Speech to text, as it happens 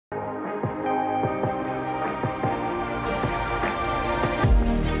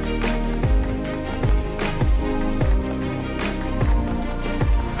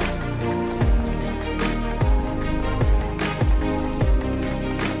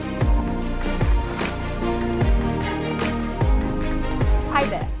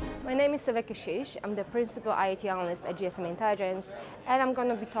is Sevek Ashish. I'm the Principal IoT Analyst at GSMA Intelligence, and I'm going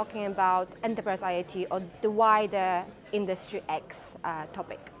to be talking about Enterprise IoT, or the wider Industry X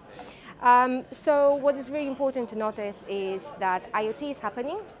topic. So what is really important to notice is that IoT is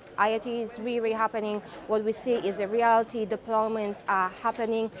happening. IoT is really happening. What we see is the reality. Deployments are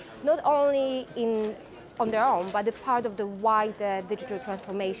happening not only on their own, but a part of the wider digital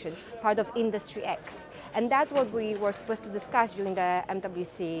transformation, part of Industry X. And that's what we were supposed to discuss during the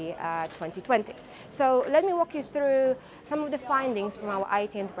MWC 2020. So let me walk you through some of the findings from our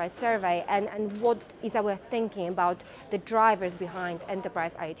IoT Enterprise Survey and what is our thinking about the drivers behind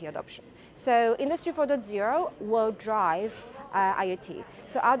enterprise IoT adoption. So Industry 4.0 will drive IoT.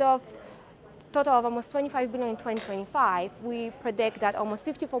 So out of total of almost 25 billion in 2025, we predict that almost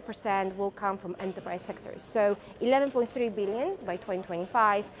 54% will come from enterprise sectors. So 11.3 billion by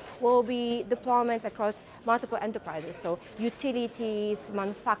 2025 will be deployments across multiple enterprises, so utilities,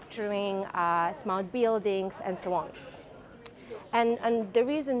 manufacturing, smart buildings, and so on. And the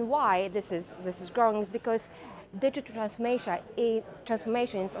reason why this is growing is because digital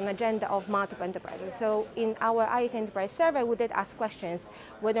transformation is on the agenda of multiple enterprises. So in our IoT Enterprise Survey, we did ask questions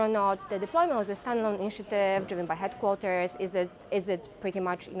whether or not the deployment was a standalone initiative driven by headquarters, is it pretty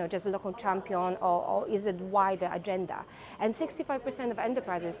much just a local champion, or is it wider agenda? And 65% of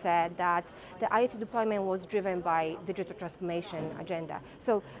enterprises said that the IoT deployment was driven by digital transformation agenda.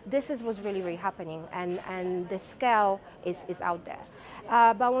 So this is what's really happening, and the scale is out there.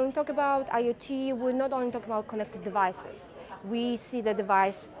 But when we talk about IoT, we're not only talking about connected devices. We see the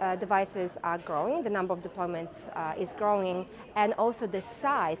devices are growing, the number of deployments is growing, and also the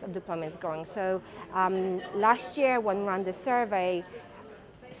size of deployments is growing. So last year when we ran the survey,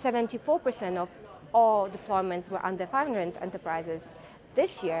 74% of all deployments were under 500 enterprises.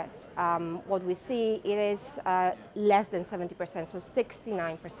 This year, what we see, it is less than 70%, so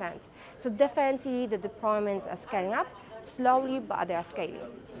 69%. So definitely the deployments are scaling up, slowly, but they are scaling.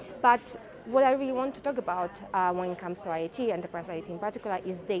 But what I really want to talk about when it comes to IoT, enterprise IoT in particular,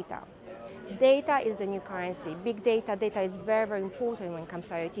 is data. Data is the new currency. Big data, data is very important when it comes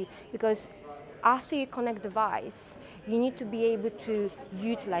to IoT, because after you connect device, you need to be able to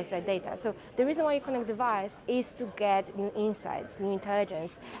utilize that data. So the reason why you connect device is to get new insights, new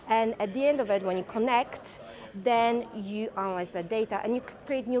intelligence. And at the end of it, when you connect, then you analyze the data and you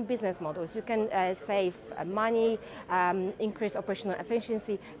create new business models. You can save money, increase operational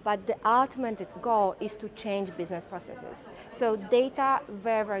efficiency, but the ultimate goal is to change business processes. So data,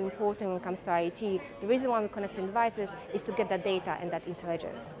 very important when it comes to IoT. The reason why we're connecting devices is to get that data and that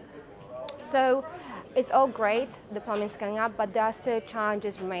intelligence. So it's all great, deployment is scaling up, but there are still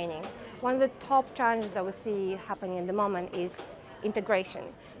challenges remaining. One of the top challenges that we see happening at the moment is integration.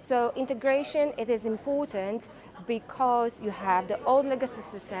 So integration, it is important because you have the old legacy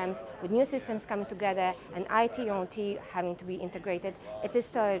systems with new systems coming together and IT and OT having to be integrated. It is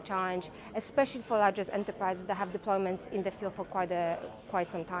still a challenge, especially for larger enterprises that have deployments in the field for quite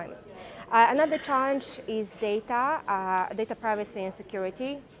some time. Another challenge is data, data privacy and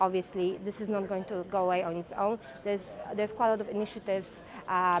security. Obviously, this is not going to go away on its own. There's quite a lot of initiatives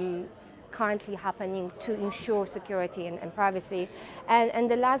currently happening to ensure security and privacy. And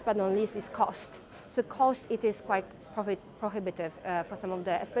the last but not least is cost. So cost, it is quite prohibitive for some of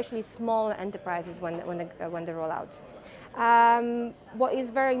the, especially small enterprises when they roll out. What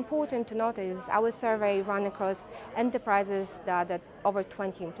is very important to notice is our survey ran across enterprises that over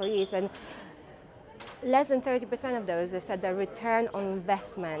 20 employees, and less than 30% of those, they said the return on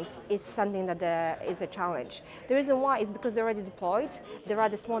investment is something that is a challenge. The reason why is because they're already deployed, there are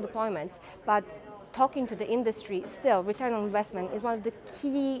the small deployments, but talking to the industry, still return on investment is one of the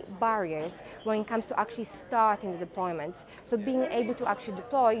key barriers when it comes to actually starting the deployments. So being able to actually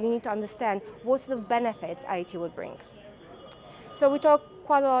deploy, you need to understand what sort of benefits IoT will bring. So we talk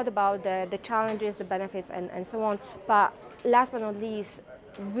quite a lot about the challenges, the benefits, and so on, but last but not least,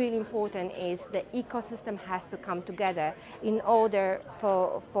 really important is the ecosystem has to come together in order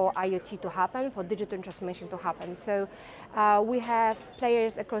for IoT to happen, for digital transformation to happen. So we have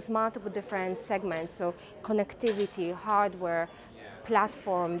players across multiple different segments, so connectivity, hardware,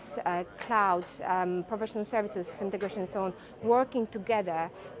 platforms, cloud, professional services, system integration, and so on, working together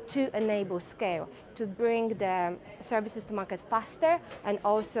to enable scale, to bring the services to market faster, and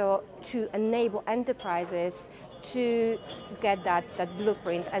also to enable enterprises to get that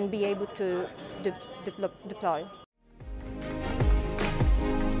blueprint and be able to deploy.